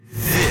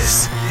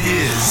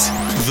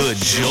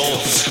The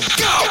Jolt.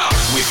 Go!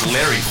 With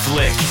Larry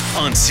Flick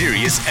on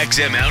Sirius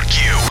XM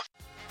OutQ.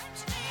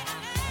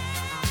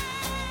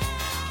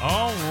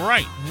 All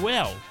right.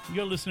 Well,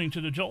 you're listening to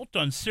The Jolt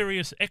on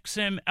Sirius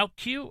XM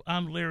OutQ.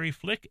 I'm Larry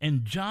Flick,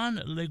 and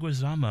John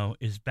Leguizamo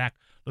is back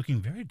looking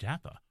very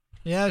dapper.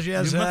 Yes.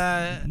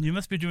 You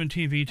must be doing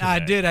TV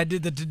today. I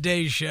did the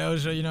Today Show,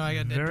 so I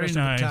got very dressed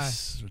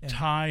nice up a tie.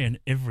 tie and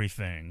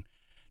everything.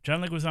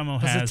 John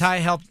Leguizamo Does has. the tie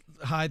help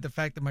hide the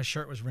fact that my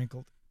shirt was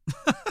wrinkled?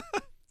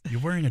 You're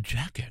wearing a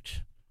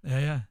jacket.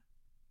 Yeah.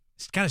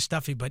 It's kind of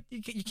stuffy, but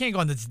you can't go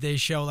on the Today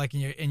Show like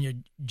in your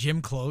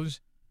gym clothes.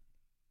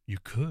 You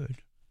could.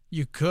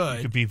 You could.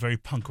 You could be very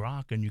punk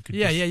rock, and you could.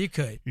 You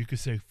could. You could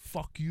say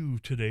 "fuck you"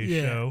 Today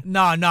Show.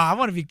 No. I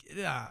want to be.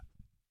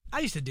 I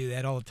used to do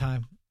that all the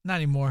time. Not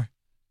anymore.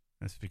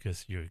 That's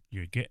because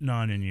you're getting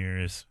on in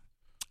years.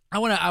 I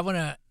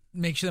wanna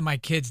make sure that my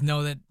kids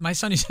know that my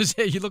son used to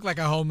say, "You look like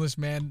a homeless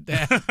man,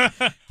 Dad."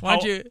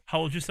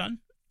 How old's your son?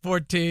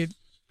 14.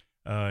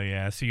 Oh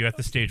yeah. So you're at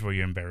the stage where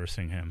you're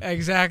embarrassing him.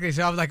 Exactly.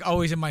 So I was like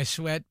always in my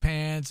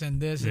sweatpants and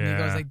this, and he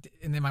goes Yeah. like,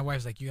 and then my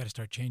wife's like, "You got to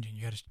start changing.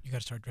 You got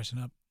to start dressing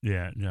up.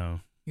 Yeah.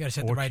 No. You got to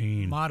set 14. the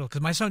right model."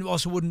 Because my son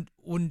also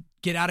wouldn't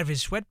get out of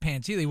his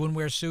sweatpants either. He wouldn't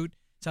wear a suit.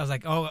 So I was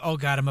like, "Oh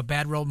God, I'm a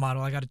bad role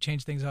model. I got to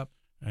change things up."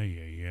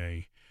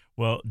 Ay.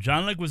 Well,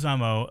 John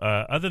Leguizamo,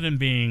 other than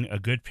being a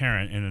good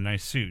parent in a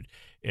nice suit,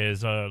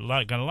 is got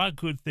a lot of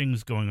good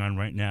things going on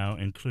right now,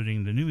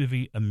 including the new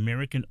movie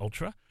American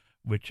Ultra,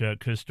 which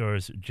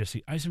co-stars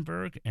Jesse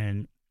Eisenberg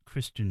and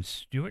Kristen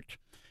Stewart.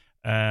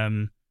 A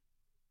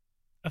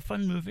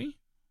fun movie.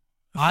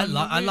 I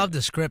love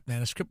the script,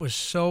 man. The script was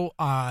so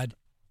odd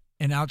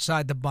and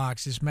outside the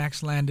box. This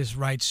Max Landis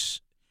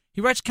writes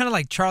kind of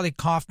like Charlie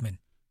Kaufman.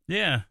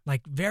 Yeah.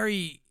 Like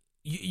very.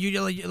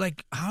 You're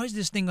like, how is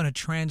this thing going to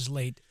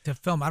translate to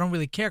film? I don't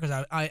really care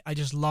because I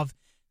just love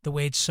the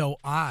way it's so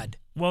odd.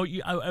 Well,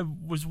 I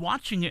was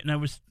watching it,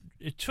 and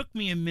it took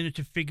me a minute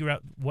to figure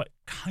out what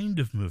kind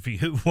of movie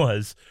it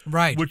was.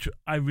 Right. Which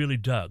I really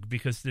dug,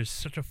 because there's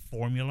such a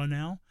formula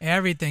now.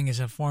 Everything is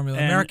a formula.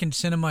 And American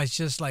cinema is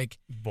just like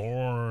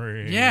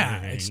boring.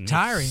 Yeah, it's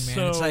tiring, man.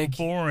 So it's like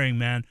boring,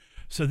 man.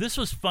 So this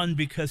was fun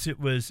because it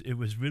was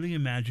really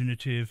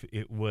imaginative.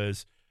 It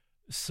was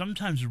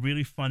sometimes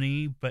really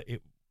funny, but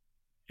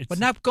but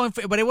not going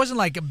for. But it wasn't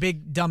like a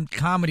big dumb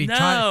comedy.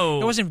 No,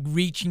 it wasn't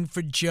reaching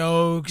for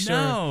jokes.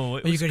 No,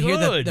 or you could hear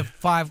the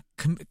five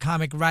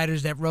comic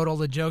writers that wrote all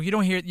the jokes. You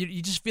don't hear.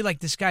 You just feel like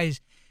this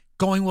guy's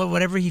going with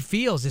whatever he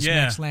feels. This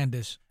Max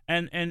Landis.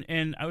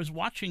 And I was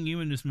watching you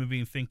in this movie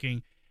and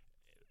thinking,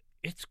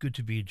 it's good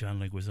to be John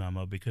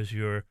Leguizamo because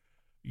you're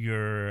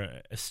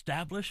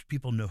established.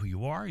 People know who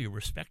you are. You're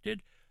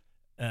respected.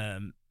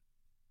 And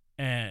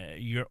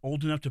you're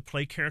old enough to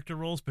play character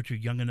roles, but you're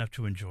young enough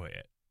to enjoy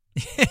it.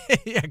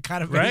 Yeah,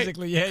 kind of right?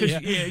 Basically, yeah.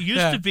 It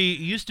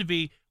used to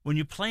be when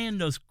you're playing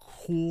those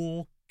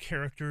cool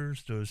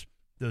characters, those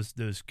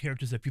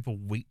characters that people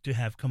wait to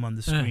have come on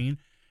the screen.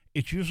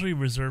 It's usually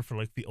reserved for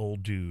like the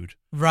old dude.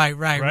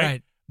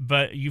 Right.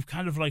 But you've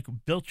kind of like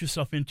built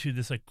yourself into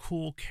this like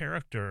cool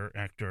character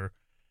actor,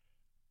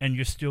 and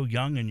you're still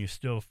young and you're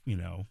still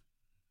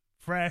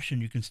fresh,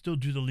 and you can still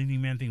do the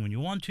leading man thing when you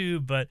want to,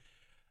 but.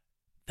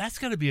 That's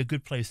got to be a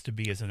good place to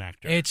be as an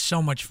actor. It's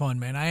so much fun,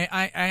 man.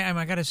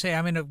 I got to say,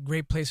 I'm in a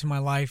great place in my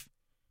life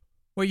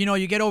where,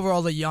 you get over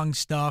all the young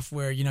stuff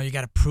where, you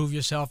got to prove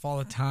yourself all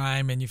the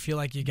time and you feel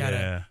like you got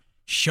to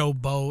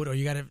showboat or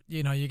you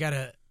got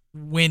to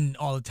win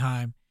all the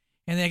time.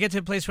 And then I get to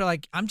a place where,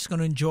 like, I'm just going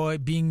to enjoy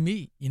being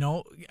me.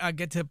 I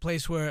get to a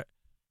place where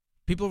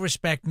people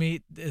respect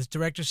me. As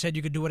director said,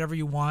 you could do whatever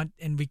you want.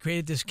 And we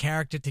created this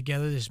character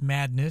together, this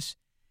madness.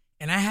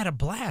 And I had a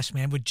blast,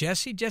 man, with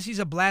Jesse. Jesse's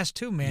a blast,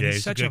 too, man. Yeah,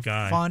 he's such a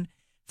guy.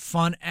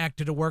 fun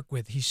actor to work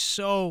with. He's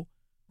so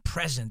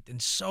present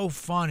and so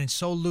fun and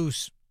so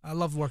loose. I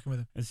love working with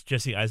him. It's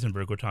Jesse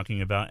Eisenberg we're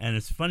talking about, and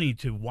it's funny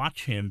to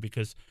watch him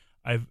because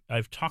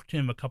I've talked to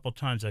him a couple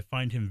times. I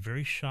find him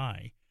very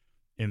shy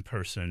in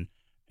person,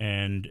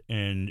 and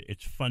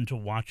it's fun to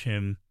watch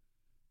him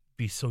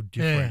be so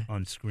different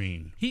on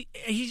screen.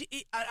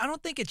 I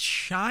don't think it's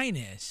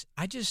shyness.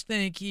 I just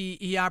think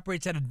he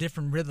operates at a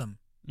different rhythm.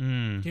 Do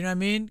you know what I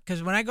mean?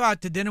 Because when I go out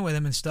to dinner with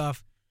him and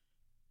stuff,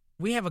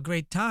 we have a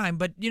great time.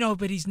 But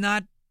he's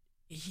not.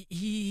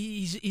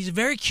 He's a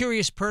very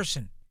curious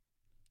person.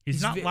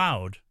 He's not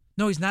loud.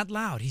 No, he's not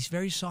loud. He's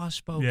very soft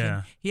spoken.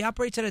 Yeah. He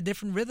operates at a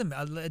different rhythm,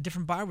 a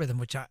different biorhythm,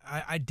 which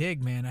I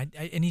dig, man.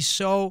 And he's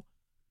so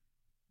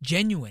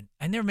genuine.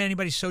 I never met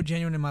anybody so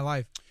genuine in my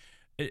life.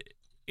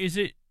 Is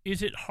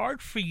it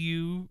hard for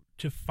you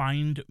to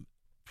find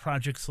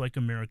projects like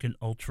American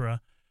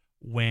Ultra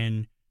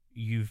when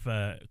you've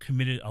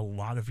committed a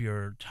lot of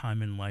your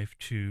time in life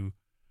to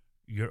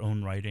your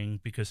own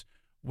writing? Because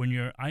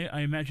when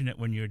I imagine that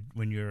when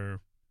you're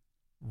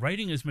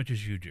writing as much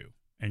as you do,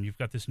 and you've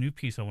got this new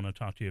piece I want to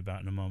talk to you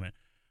about in a moment,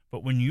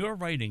 but when you're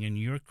writing and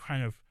you're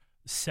kind of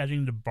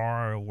setting the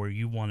bar where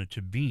you want it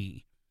to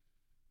be,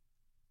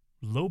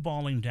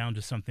 lowballing down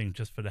to something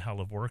just for the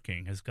hell of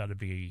working has got to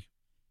be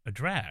a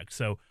drag.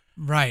 So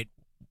right.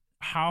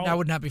 That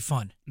would not be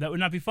fun. That would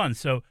not be fun.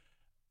 So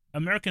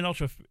American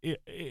Ultra,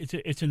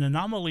 it's an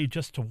anomaly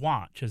just to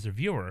watch as a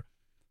viewer.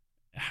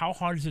 How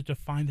hard is it to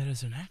find that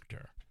as an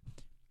actor?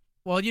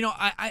 Well,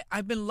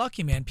 I've been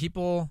lucky, man.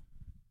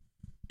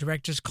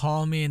 Directors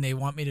call me and they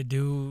want me to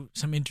do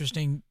some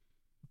interesting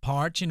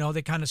parts.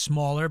 They're kind of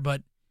smaller,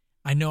 but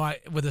I know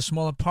with a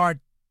smaller part,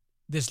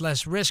 there's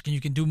less risk and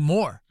you can do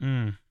more.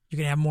 You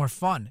can have more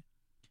fun.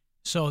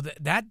 So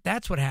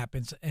that's what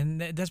happens,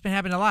 and that's been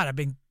happening a lot. I've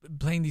been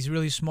playing these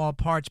really small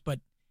parts, but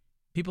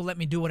people let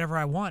me do whatever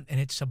I want, and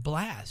it's a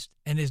blast.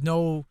 And there's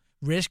no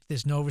risk,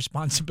 there's no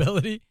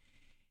responsibility,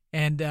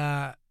 and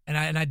I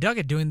dug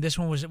it. Doing this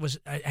one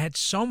I had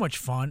so much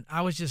fun.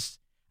 I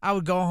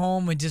would go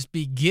home and just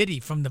be giddy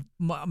from the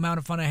amount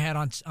of fun I had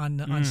on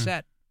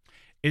set.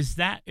 Is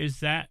that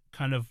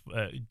kind of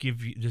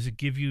does it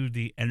give you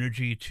the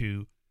energy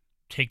to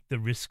take the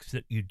risks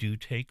that you do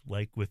take,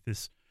 like with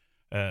this?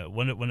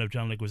 One of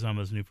John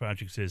Leguizamo's new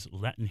projects is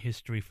Latin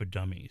History for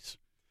Dummies,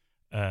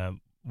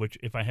 which,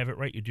 if I have it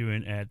right, you're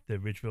doing at the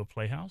Ridgeville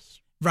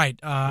Playhouse? Right,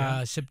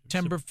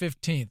 September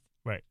 15th.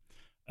 Right.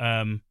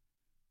 Do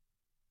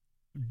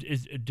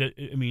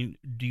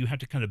you have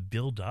to kind of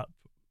build up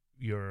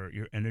your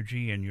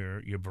energy and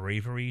your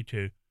bravery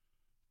to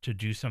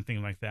do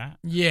something like that?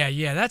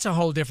 Yeah, that's a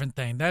whole different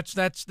thing.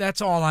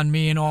 That's all on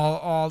me, and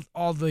all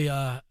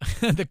the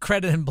the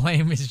credit and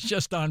blame is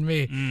just on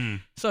me.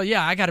 So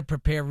yeah, I got to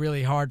prepare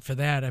really hard for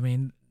that. I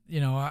mean,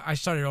 I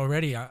started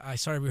already. I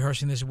started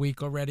rehearsing this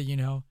week already.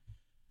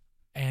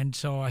 And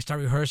so I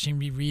started rehearsing,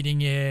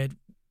 rereading it,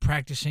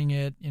 practicing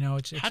it.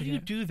 How do you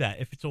do that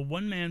if it's a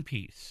one-man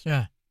piece?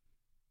 Yeah.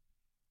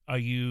 Are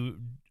you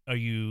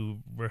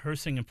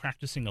rehearsing and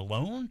practicing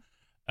alone,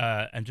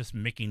 and just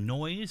making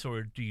noise,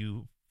 or do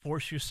you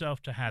force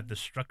yourself to have the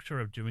structure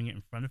of doing it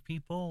in front of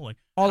people? Like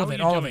all of it.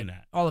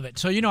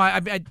 So I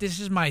this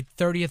is my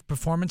 30th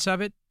performance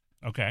of it.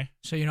 Okay.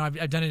 So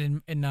I've done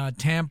it in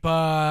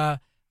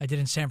Tampa. I did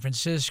it in San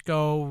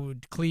Francisco,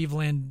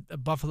 Cleveland,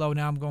 Buffalo.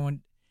 Now I'm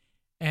going.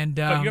 And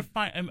but you're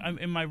fine.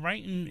 Am I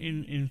right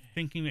in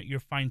thinking that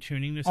you're fine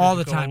tuning this all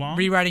as the you go time, along?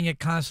 rewriting it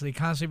constantly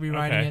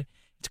rewriting it.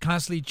 It's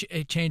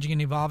constantly changing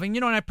and evolving.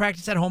 And I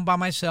practice at home by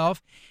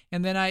myself,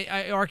 and then I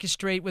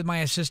orchestrate with my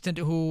assistant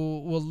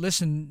who will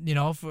listen,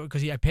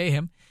 because I pay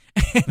him,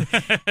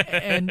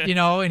 and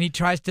he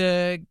tries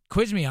to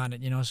quiz me on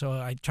it, So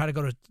I try to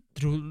go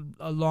through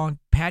long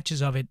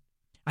patches of it.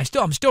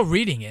 I'm still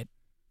reading it.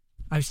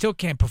 I still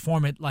can't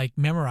perform it like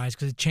memorized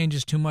because it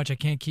changes too much. I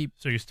can't keep.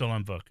 So you're still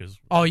on book,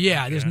 Oh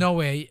yeah, there's no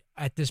way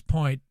at this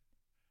point,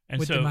 and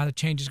with the amount of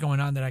changes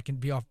going on, that I can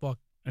be off book.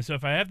 And so,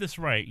 if I have this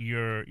right,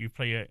 you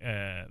play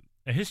a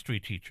history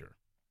teacher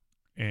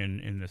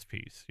in this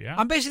piece, yeah?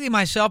 I'm basically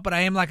myself, but I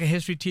am like a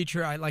history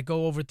teacher. I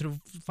go over through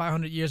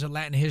 500 years of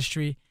Latin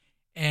history,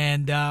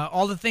 and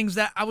all the things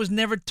that I was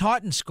never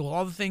taught in school,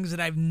 all the things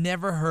that I've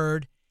never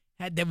heard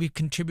that we've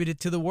contributed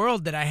to the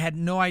world that I had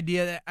no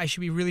idea that I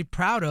should be really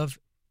proud of,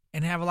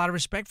 and have a lot of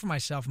respect for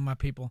myself and my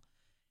people.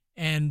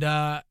 And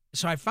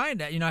so I find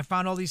that I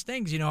found all these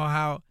things.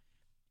 How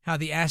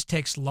the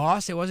Aztecs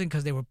lost. It wasn't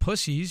because they were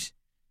pussies.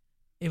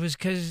 It was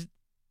because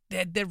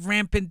that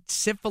rampant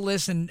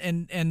syphilis and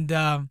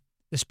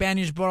the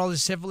Spaniards brought all the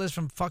syphilis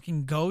from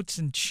fucking goats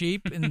and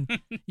sheep, and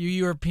you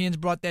Europeans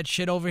brought that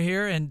shit over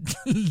here, and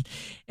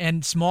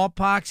and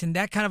smallpox, and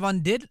that kind of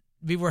undid.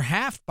 We were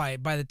half by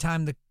the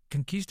time the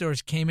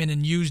conquistadors came in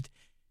and used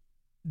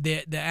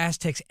the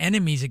Aztecs'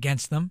 enemies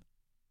against them.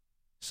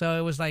 So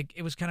it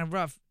was kind of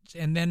rough.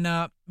 And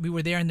then we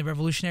were there in the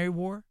Revolutionary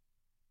War.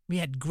 We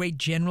had great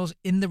generals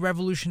in the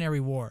Revolutionary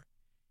War.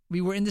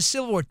 We were in the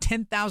Civil War.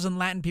 10,000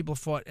 Latin people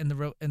fought in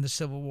the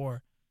Civil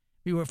War.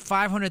 We were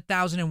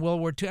 500,000 in World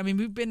War II. I mean,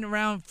 we've been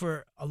around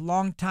for a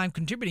long time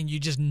contributing. You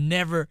just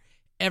never,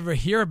 ever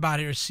hear about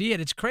it or see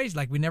it. It's crazy.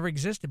 Like we never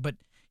existed. But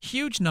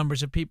huge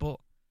numbers of people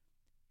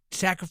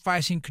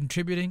sacrificing,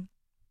 contributing.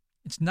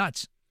 It's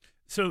nuts.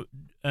 So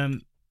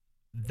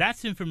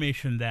that's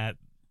information that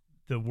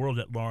the world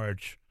at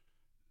large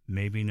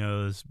maybe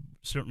knows.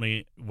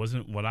 Certainly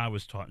wasn't what I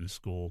was taught in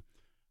school.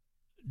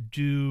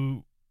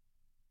 Do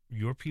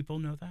your people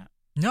know that?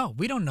 No,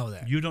 we don't know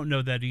that. You don't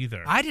know that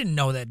either. I didn't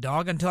know that,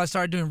 dog, until I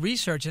started doing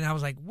research, and I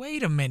was like,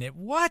 wait a minute,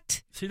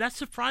 what? See, that's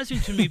surprising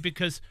to me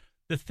because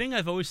the thing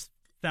I've always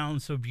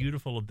found so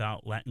beautiful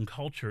about Latin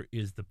culture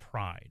is the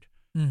pride.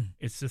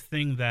 It's the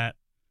thing that,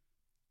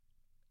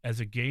 as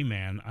a gay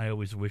man, I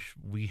always wish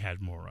we had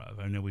more of.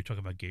 I know we talk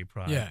about gay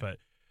pride, but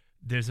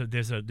there's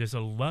a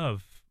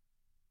love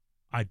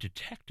I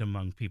detect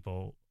among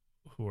people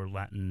who are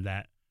Latin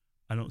that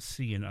I don't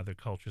see in other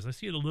cultures. I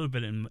see it a little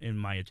bit in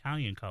my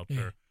Italian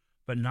culture,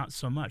 but not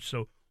so much.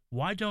 So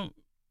why don't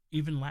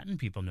even Latin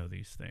people know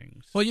these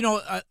things?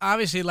 Well,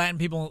 obviously Latin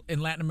people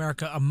in Latin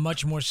America are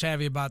much more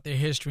savvy about their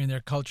history and their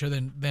culture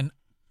than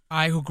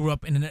I, who grew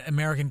up in an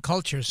American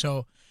culture.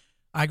 So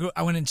I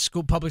went in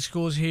public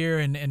schools here,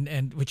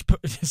 and which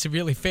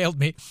severely failed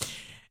me.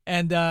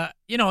 And you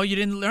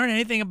didn't learn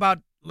anything about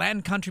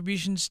Latin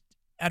contributions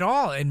at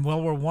all in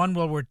World War I,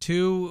 World War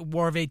II,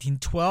 War of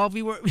 1812.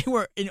 We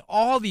were in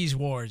all these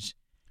wars.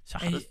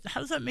 So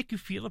how does that make you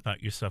feel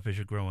about yourself as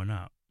you're growing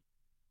up?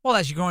 Well,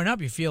 as you're growing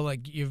up, you feel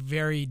like you're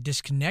very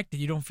disconnected.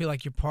 You don't feel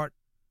like you're part.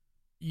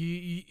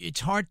 It's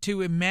hard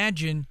to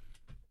imagine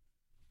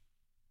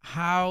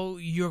how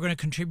you're going to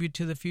contribute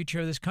to the future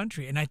of this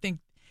country. And I think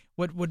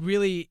what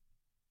really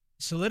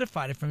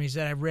solidified it for me is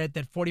that I read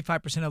that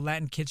 45% of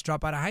Latin kids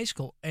drop out of high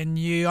school, and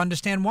you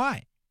understand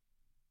why.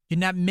 You're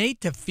not made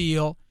to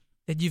feel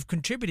that you've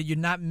contributed. You're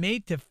not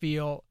made to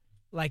feel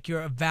like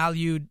you're a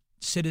valued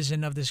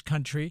citizen of this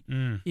country,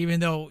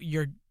 even though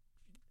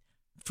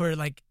for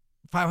like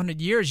 500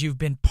 years you've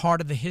been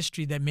part of the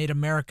history that made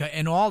America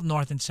and all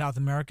North and South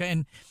America.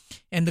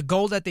 And the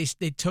gold that they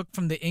took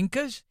from the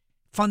Incas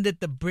funded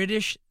the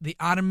British, the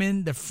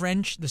Ottoman, the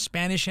French, the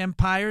Spanish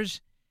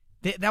empires.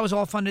 That was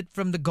all funded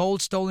from the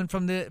gold stolen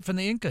from the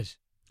Incas.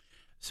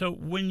 So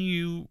when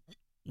you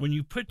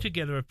put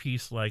together a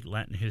piece like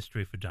Latin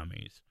History for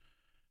Dummies,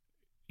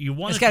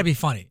 it's got to be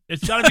funny.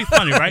 It's got to be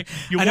funny, right?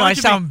 I know I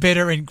sound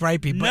bitter and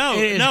gripey, but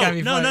it's got to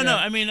be funny. No.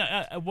 I mean,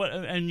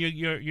 and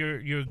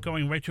you're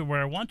going right to where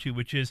I want to,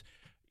 which is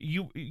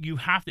you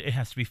have to. It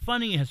has to be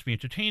funny. It has to be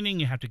entertaining.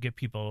 You have to get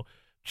people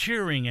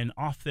cheering and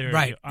off their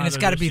right. And it's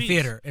got to be seats.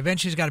 Theater.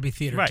 Eventually, it's got to be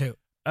theater right. too.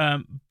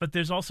 But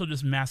there's also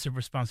this massive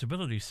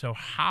responsibility. So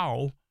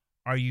how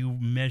are you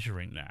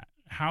measuring that?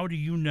 How do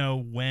you know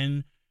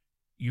when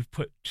you've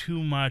put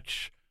too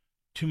much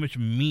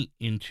meat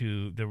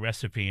into the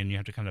recipe and you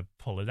have to kind of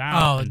pull it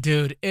out? Oh,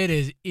 dude, it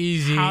is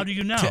easy. How do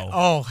you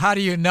know? How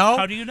do you know?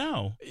 How do you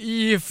know?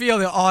 You feel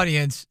the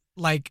audience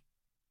like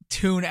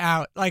tune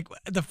out. Like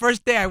the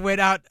first day I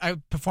went out, I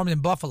performed in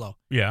Buffalo.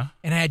 Yeah.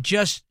 And I had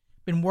just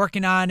been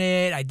working on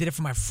it. I did it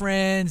for my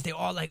friends. They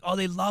all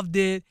they loved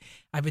it.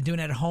 I've been doing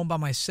it at home by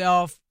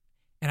myself.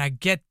 And I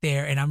get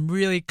there and I'm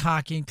really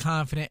cocky and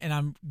confident and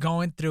I'm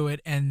going through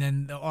it. And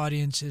then the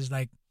audience is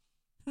like,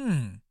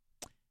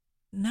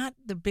 not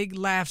the big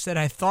laughs that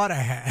I thought I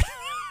had.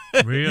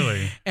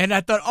 Really? And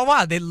I thought, oh,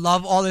 wow, they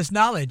love all this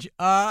knowledge.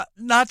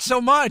 Not so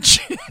much.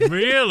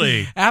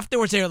 Really?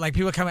 Afterwards, they were like,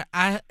 people coming.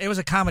 It was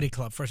a comedy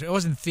club first. It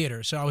wasn't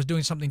theater, so I was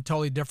doing something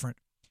totally different.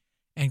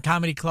 And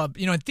comedy club,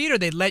 in theater,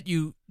 they let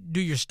you do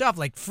your stuff.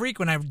 Like Freak,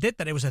 when I did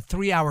that, it was a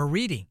 3-hour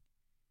reading.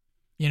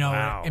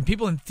 Wow. And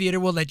people in theater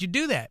will let you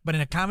do that. But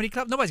in a comedy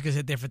club, nobody's going to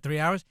sit there for 3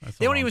 hours.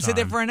 They won't even sit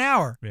there for an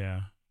hour.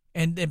 Yeah.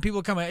 And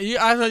people come, I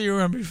thought you were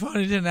going to be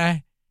funny, didn't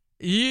I?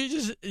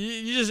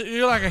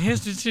 You're like a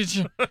history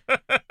teacher.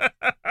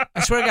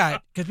 I swear to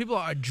God, because people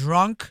are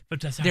drunk. But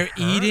does that they're hurt?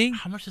 Eating.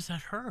 How much does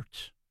that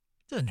hurt?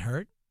 It doesn't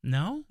hurt.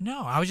 No?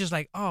 No. I was just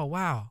like, oh,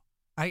 wow.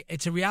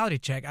 It's a reality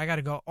check. I got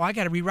to go, I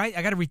got to rewrite.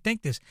 I got to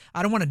rethink this.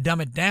 I don't want to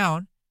dumb it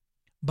down,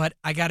 but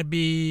I got to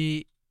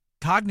be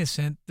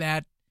cognizant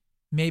that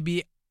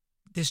maybe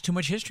there's too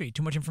much history,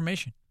 too much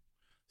information.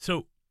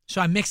 So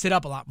I mixed it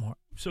up a lot more.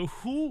 So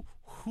who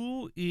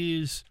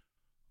is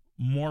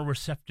more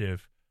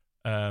receptive?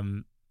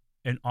 An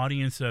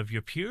audience of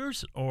your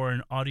peers or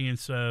an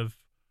audience of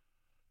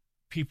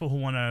people who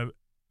want to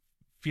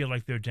feel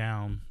like they're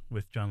down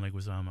with John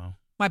Leguizamo?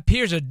 My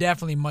peers are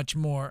definitely much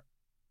more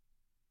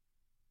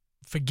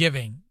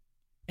forgiving,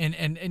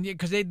 and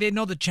because they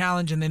know the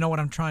challenge and they know what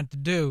I'm trying to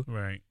do,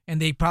 right?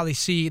 And they probably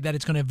see that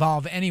it's going to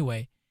evolve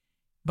anyway.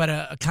 But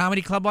a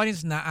comedy club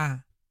audience, nah.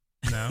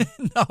 No,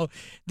 no,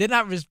 they're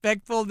not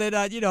respectful. They're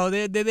not,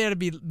 they're there to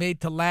be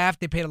made to laugh.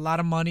 They paid a lot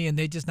of money, and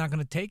they're just not going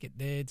to take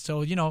it.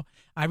 So,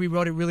 I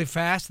rewrote it really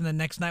fast, and the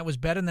next night was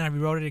better, and then I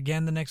rewrote it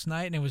again the next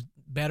night, and it was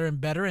better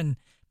and better. And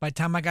by the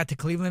time I got to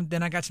Cleveland,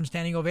 then I got some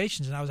standing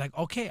ovations, and I was like,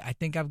 okay, I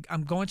think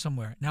I'm going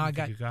somewhere. Now you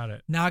got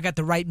it. Now I got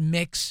the right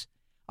mix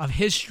of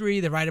history,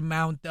 the right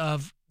amount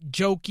of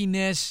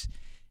jokiness.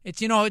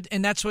 It's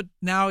and that's what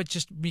now it's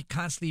just me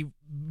constantly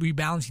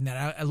rebalancing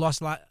that. I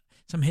lost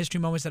some history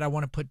moments that I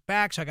want to put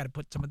back, so I got to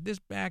put some of this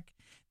back.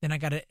 Then I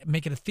got to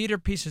make it a theater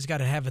piece. It's got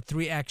to have a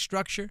 3-act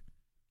structure.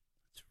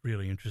 It's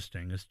really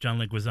interesting. It's John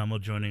Leguizamo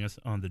joining us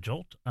on The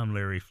Jolt. I'm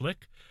Larry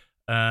Flick.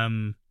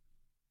 When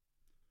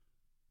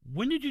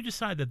did you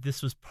decide that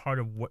this was part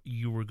of what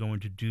you were going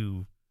to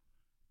do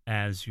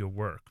as your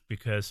work?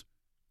 Because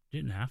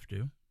you didn't have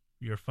to.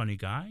 You're a funny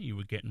guy. You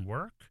were getting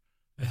work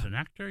as an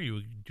actor. You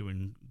were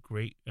doing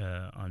great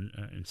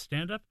in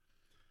stand-up.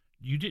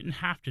 You didn't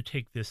have to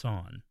take this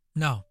on.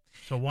 No.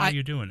 So why are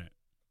you doing it?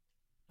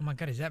 Oh my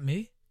God, is that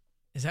me?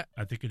 Is that?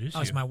 I think it is. Oh,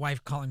 it's my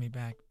wife calling me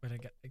back, but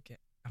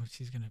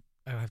she's gonna.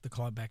 I have to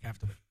call her back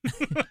afterward.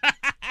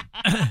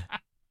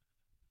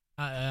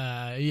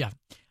 Yeah.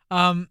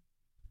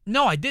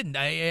 No, I didn't.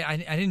 I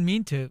didn't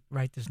mean to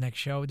write this next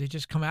show. They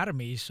just come out of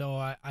me. So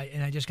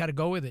I just got to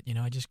go with it.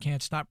 I just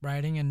can't stop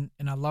writing, and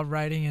I love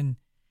writing, and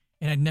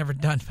I'd never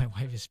done. My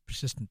wife is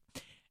persistent,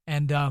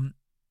 and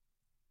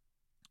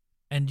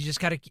you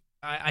just got to.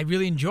 I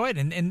really enjoyed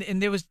it.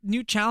 And there was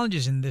new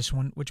challenges in this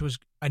one, which was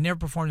I never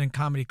performed in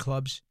comedy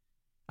clubs.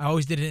 I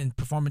always did it in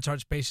performance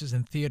art spaces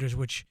and theaters,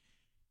 which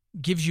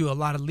gives you a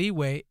lot of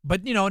leeway.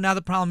 But, now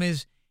the problem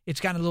is it's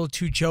gotten a little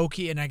too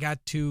jokey, and I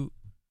got to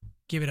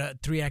give it a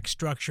 3-act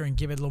structure and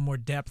give it a little more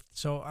depth.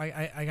 So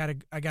I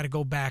gotta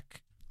go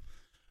back.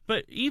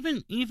 But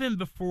even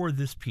before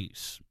this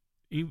piece,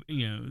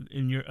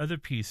 in your other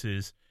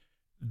pieces,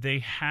 they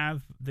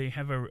have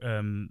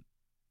a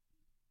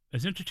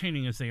as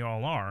entertaining as they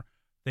all are,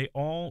 they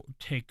all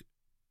take,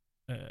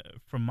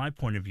 from my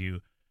point of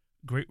view,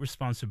 great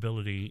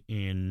responsibility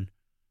in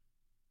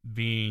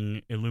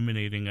being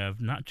illuminating of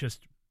not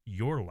just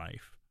your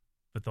life,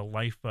 but the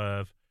life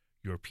of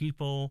your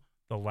people,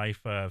 the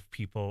life of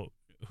people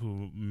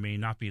who may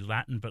not be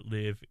Latin but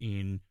live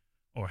in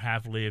or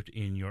have lived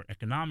in your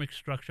economic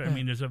structure. I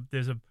mean,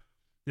 there's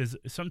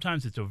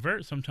sometimes it's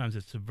overt, sometimes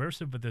it's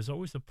subversive, but there's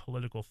always a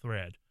political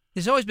thread.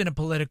 There's always been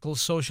a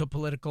social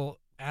political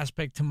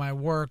aspect to my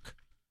work.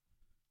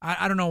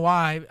 I don't know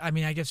why. I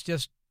mean, I guess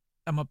just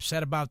I'm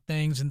upset about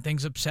things, and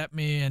things upset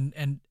me,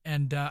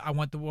 and I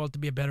want the world to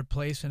be a better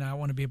place, and I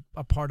want to be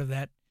a part of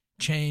that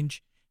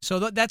change. So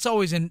that's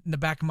always in the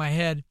back of my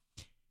head.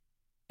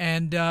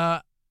 And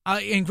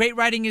great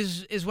writing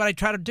is what I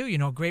try to do. You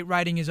know, great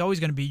writing is always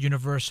going to be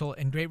universal,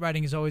 and great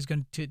writing is always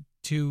going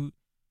to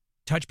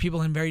touch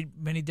people in very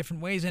many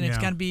different ways, and it's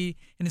going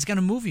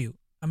to move you.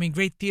 I mean,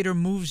 great theater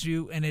moves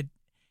you,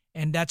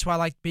 and that's why I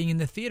like being in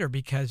the theater,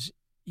 because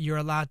you're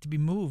allowed to be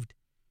moved.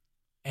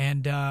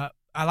 And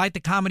I like the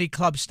comedy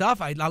club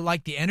stuff. I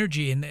like the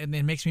energy, and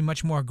it makes me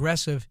much more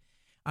aggressive.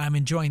 I'm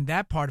enjoying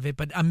that part of it,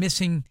 but I'm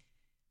missing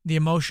the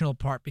emotional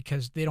part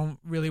because they don't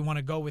really want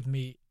to go with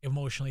me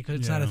emotionally because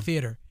it's not a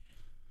theater.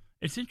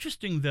 It's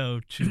interesting,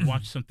 though, to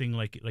watch something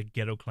like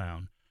Ghetto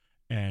Clown,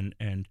 and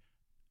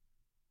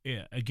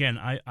yeah, again,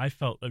 I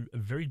felt a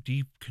very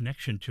deep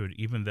connection to it,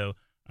 even though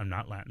I'm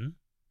not Latin,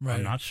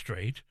 I'm not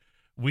straight,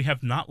 we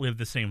have not lived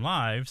the same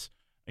lives.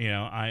 You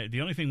know,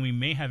 the only thing we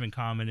may have in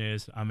common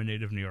is I'm a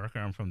native New Yorker,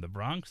 I'm from the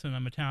Bronx, and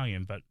I'm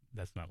Italian, but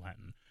that's not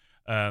Latin.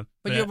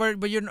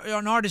 But you're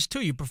an artist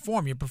too. You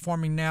perform. You're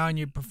performing now, and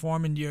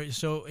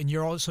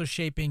you're also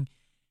shaping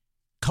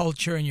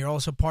culture, and you're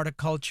also part of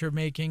culture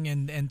making,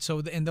 and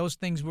those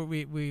things where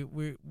we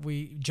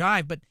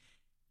jive.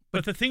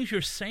 But the things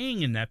you're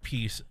saying in that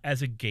piece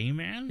as a gay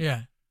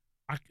man,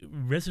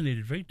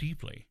 resonated very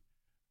deeply.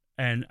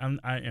 And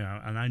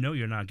I know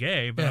you're not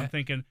gay, but I'm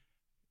thinking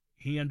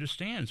he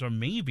understands, or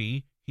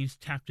maybe he's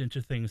tapped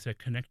into things that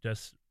connect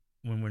us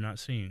when we're not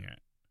seeing it.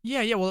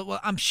 Yeah. Well,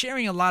 I'm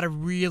sharing a lot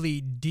of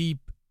really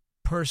deep,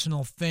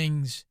 personal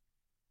things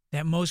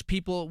that most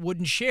people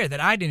wouldn't share,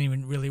 that I didn't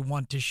even really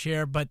want to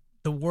share, but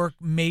the work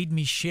made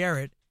me share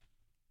it.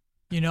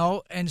 You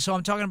know, and so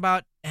I'm talking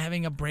about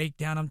having a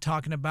breakdown. I'm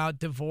talking about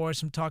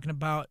divorce. I'm talking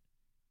about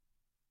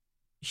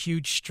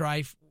huge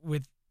strife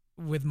with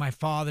my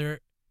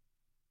father.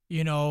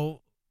 You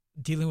know,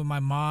 dealing with my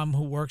mom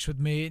who works with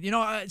me. You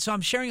know, so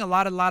I'm sharing a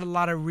lot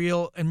of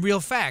real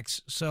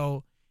facts.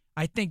 So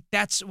I think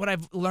that's what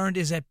I've learned,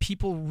 is that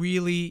people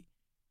really,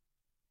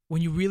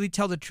 when you really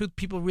tell the truth,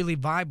 people really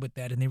vibe with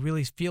that and they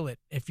really feel it.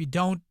 If you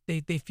don't, they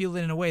feel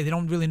it in a way. They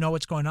don't really know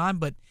what's going on,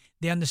 but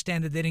they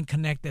understand that they didn't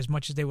connect as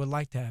much as they would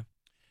like to have.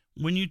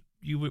 When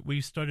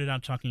we started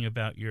out talking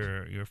about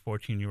your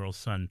 14-year-old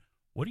son,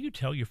 what do you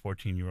tell your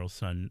 14-year-old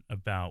son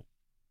about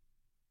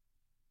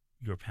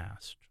your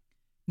past?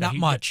 Not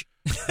much.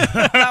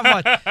 Not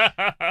much.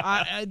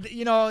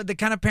 You know, the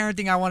kind of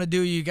parenting I want to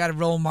do, you got to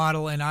role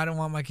model, and I don't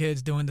want my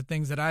kids doing the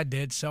things that I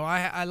did, so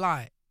I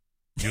lie.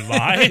 You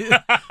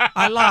lie?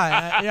 I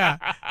lie. Yeah.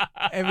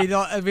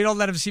 If we don't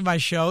let them see my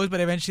shows,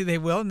 but eventually they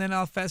will, and then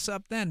I'll fess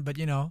up then. But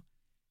you know.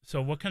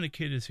 So what kind of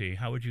kid is he?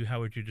 How would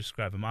you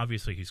describe him?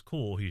 Obviously, he's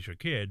cool. He's your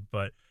kid,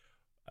 but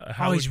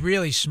he's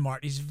really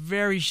smart. He's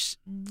very,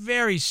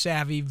 very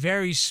savvy,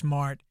 very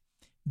smart,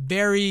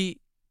 very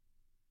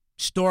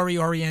story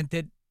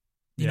oriented.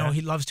 You know,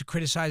 he loves to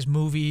criticize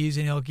movies,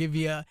 and he'll give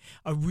you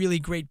a really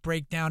great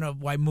breakdown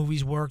of why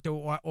movies worked,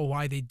 or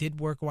why they did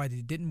work, or why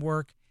they didn't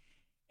work.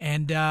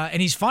 And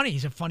he's funny.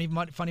 He's a funny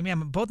man.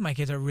 Both my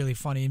kids are really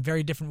funny in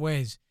very different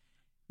ways.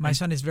 My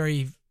son is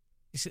very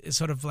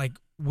sort of like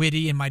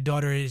witty, and my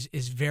daughter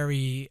is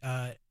very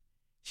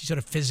she's sort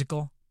of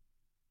physical.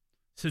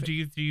 So do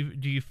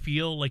you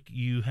feel like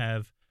you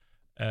have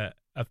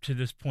up to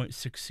this point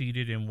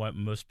succeeded in what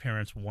most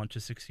parents want to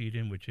succeed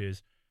in, which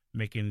is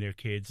making their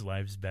kids'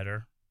 lives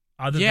better,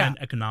 other than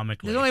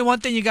economically? There's only one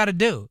thing you got to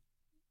do,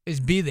 is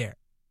be there.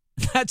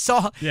 That's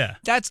all. Yeah.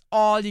 That's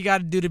all you got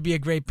to do to be a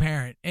great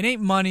parent. It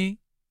ain't money.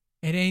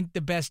 It ain't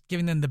the best,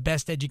 giving them the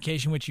best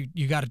education, which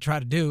you got to try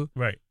to do.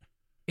 Right.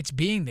 It's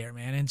being there,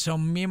 man. And so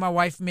me and my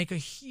wife make a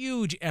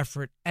huge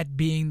effort at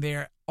being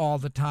there all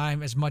the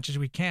time, as much as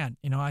we can.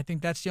 You know, I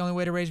think that's the only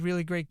way to raise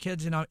really great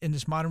kids in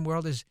this modern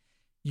world, is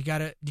you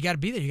gotta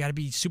be there. You gotta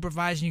be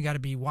supervising. You gotta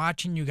be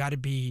watching. You gotta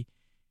be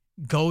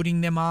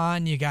goading them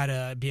on. You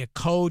gotta be a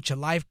coach, a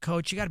life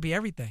coach. You gotta be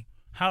everything.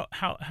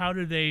 How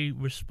do they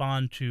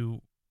respond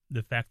to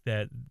the fact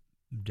that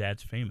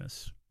Dad's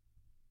famous?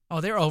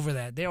 Oh, they're over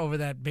that. They're over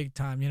that big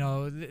time. You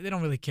know, they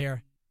don't really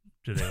care.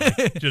 Do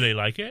they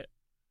like it?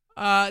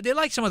 They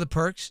like some of the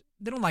perks.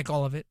 They don't like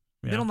all of it.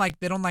 Yeah.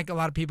 They don't like a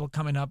lot of people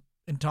coming up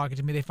and talking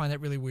to me. They find that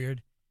really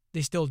weird.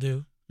 They still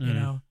do. You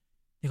know,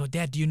 they go,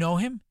 "Dad, do you know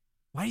him?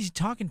 Why is he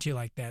talking to you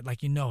like that?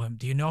 Like you know him?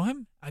 Do you know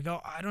him?" I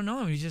go, "I don't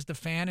know him. He's just a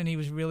fan, and he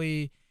was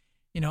really,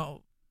 you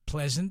know,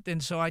 pleasant,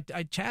 and so I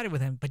chatted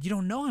with him. But you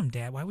don't know him,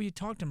 Dad. Why would you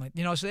talk to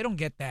him? So they don't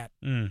get that.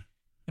 Mm.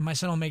 And my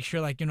son will make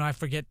sure, I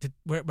forget to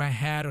wear my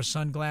hat or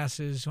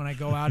sunglasses when I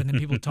go out, and then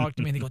people talk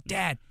to me and they go,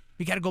 Dad,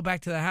 we got to go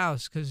back to the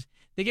house, because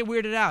they get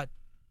weirded out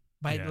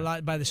by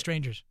the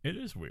strangers. It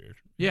is weird.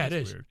 It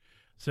is. Weird.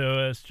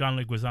 So it's John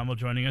Leguizamo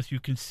joining us. You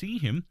can see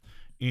him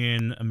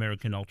in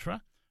American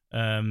Ultra.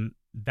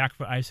 Back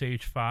for Ice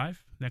Age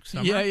 5 next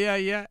summer.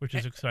 Yeah. Which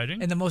is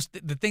exciting. And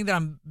the thing that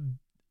I'm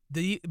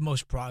the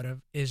most proud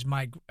of is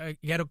my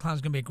Ghetto Clown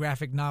is going to be a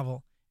graphic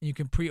novel, and you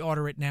can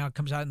pre-order it now. It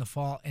comes out in the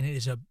fall, and it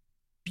is a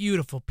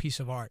beautiful piece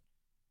of art.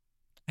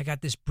 I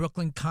got this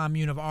Brooklyn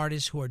commune of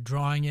artists who are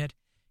drawing it.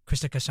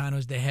 Krista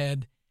Casano's the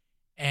head,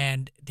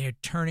 and they're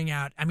turning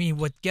out. I mean,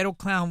 what Ghetto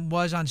Clown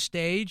was on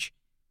stage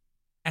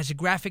as a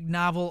graphic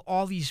novel,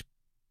 all these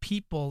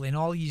people in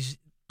all these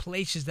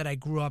places that I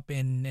grew up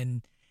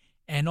in,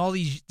 and all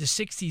the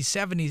 60s,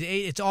 70s,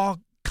 80s, it's all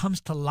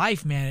comes to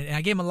life, man. And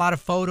I gave them a lot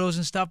of photos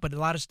and stuff, but a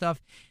lot of stuff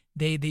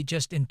they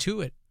just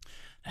intuit.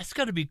 That's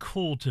got to be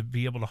cool to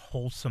be able to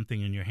hold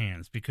something in your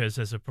hands, because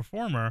as a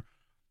performer,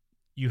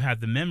 you have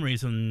the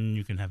memories and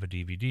you can have a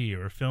DVD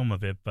or a film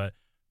of it, but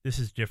this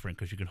is different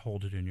because you can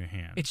hold it in your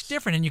hands. It's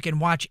different, and you can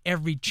watch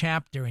every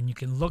chapter, and you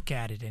can look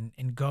at it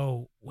and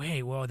go,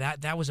 wait, well,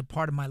 that was a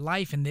part of my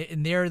life, and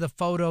there are the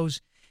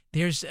photos.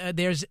 There's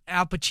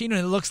Al Pacino,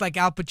 and it looks like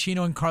Al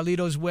Pacino in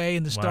Carlito's Way,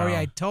 and the story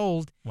I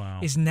told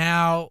is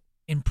now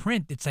in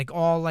print. It's like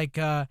all what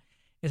do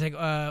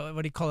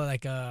you call it,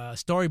 like a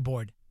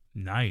storyboard.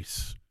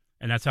 Nice.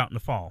 And that's out in the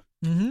fall.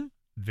 Mm-hmm.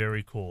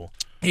 Very cool.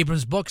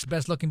 Abrams Books,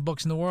 best-looking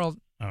books in the world.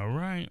 All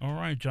right.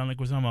 John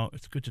Leguizamo,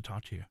 it's good to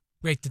talk to you.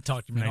 Great to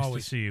talk to you, man. Nice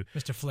Always. to see you.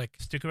 Mr. Flick.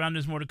 Stick around.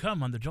 There's more to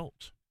come on The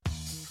Jolt.